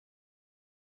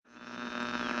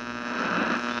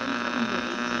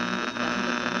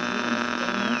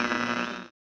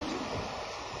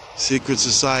Secret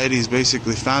societies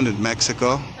basically founded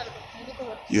Mexico.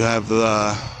 You have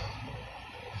the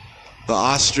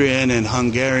Austrian and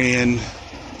Hungarian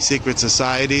secret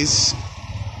societies.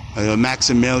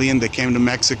 Maximilian, that came to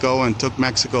Mexico and took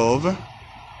Mexico over.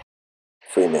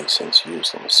 Freemasons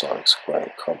use the Masonic square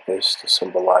and compass to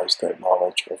symbolize their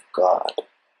knowledge of God,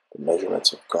 the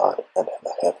measurements of God and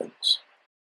the heavens.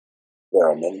 There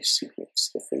are many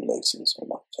secrets the Freemasons are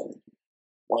not telling you,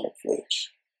 one of which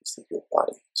is that your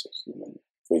body is a human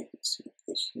frequency,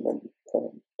 a human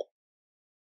permanent.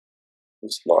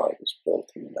 This log was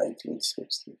built in the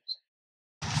 1960s.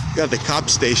 You got the cop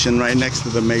station right next to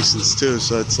the Masons too,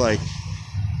 so it's like,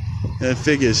 it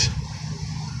figures.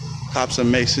 Cops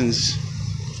and Masons.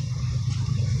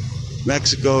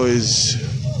 Mexico is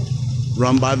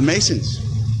run by the Masons.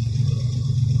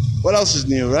 What else is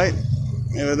new, right?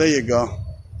 Yeah, there you go.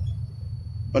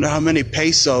 Wonder how many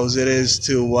pesos it is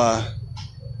to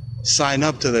sign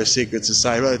up to their secret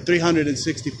society. Right,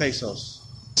 360 pesos.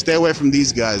 Stay away from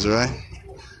these guys, all right?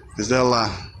 Because they'll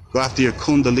go after your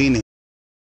kundalini.